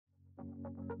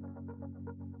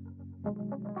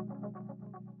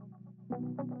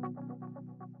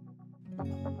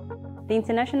The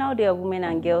International Day of Women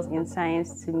and Girls in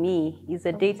Science, to me, is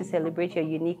a day to celebrate your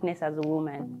uniqueness as a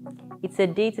woman. It's a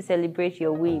day to celebrate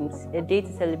your wins, a day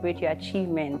to celebrate your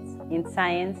achievements in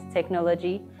science,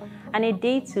 technology, and a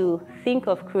day to think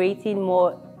of creating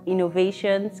more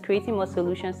innovations, creating more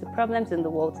solutions to problems in the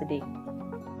world today.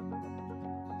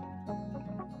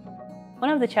 One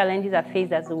of the challenges I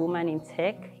faced as a woman in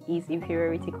tech is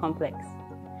inferiority complex.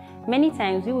 Many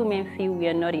times we women feel we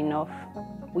are not enough.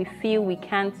 We feel we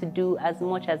can't do as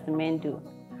much as the men do.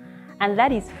 And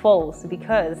that is false,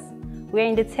 because we're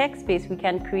in the tech space, we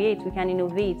can create, we can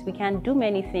innovate, we can do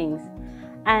many things.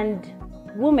 And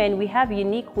women, we have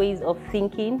unique ways of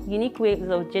thinking, unique ways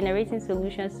of generating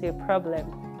solutions to a problem.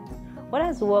 What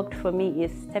has worked for me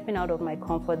is stepping out of my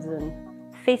comfort zone,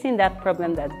 facing that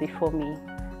problem that's before me,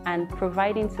 and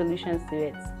providing solutions to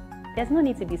it. There's no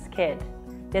need to be scared.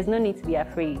 There's no need to be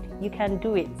afraid. You can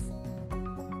do it.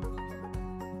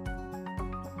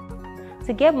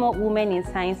 To get more women in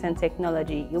science and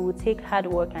technology, it will take hard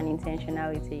work and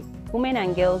intentionality. Women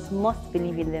and girls must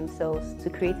believe in themselves to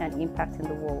create an impact in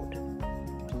the world.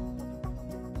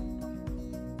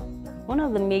 One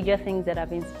of the major things that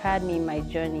have inspired me in my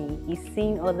journey is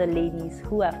seeing other ladies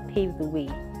who have paved the way.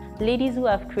 Ladies who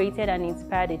have created and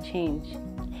inspired a change.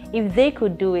 If they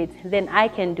could do it, then I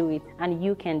can do it, and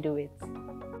you can do it.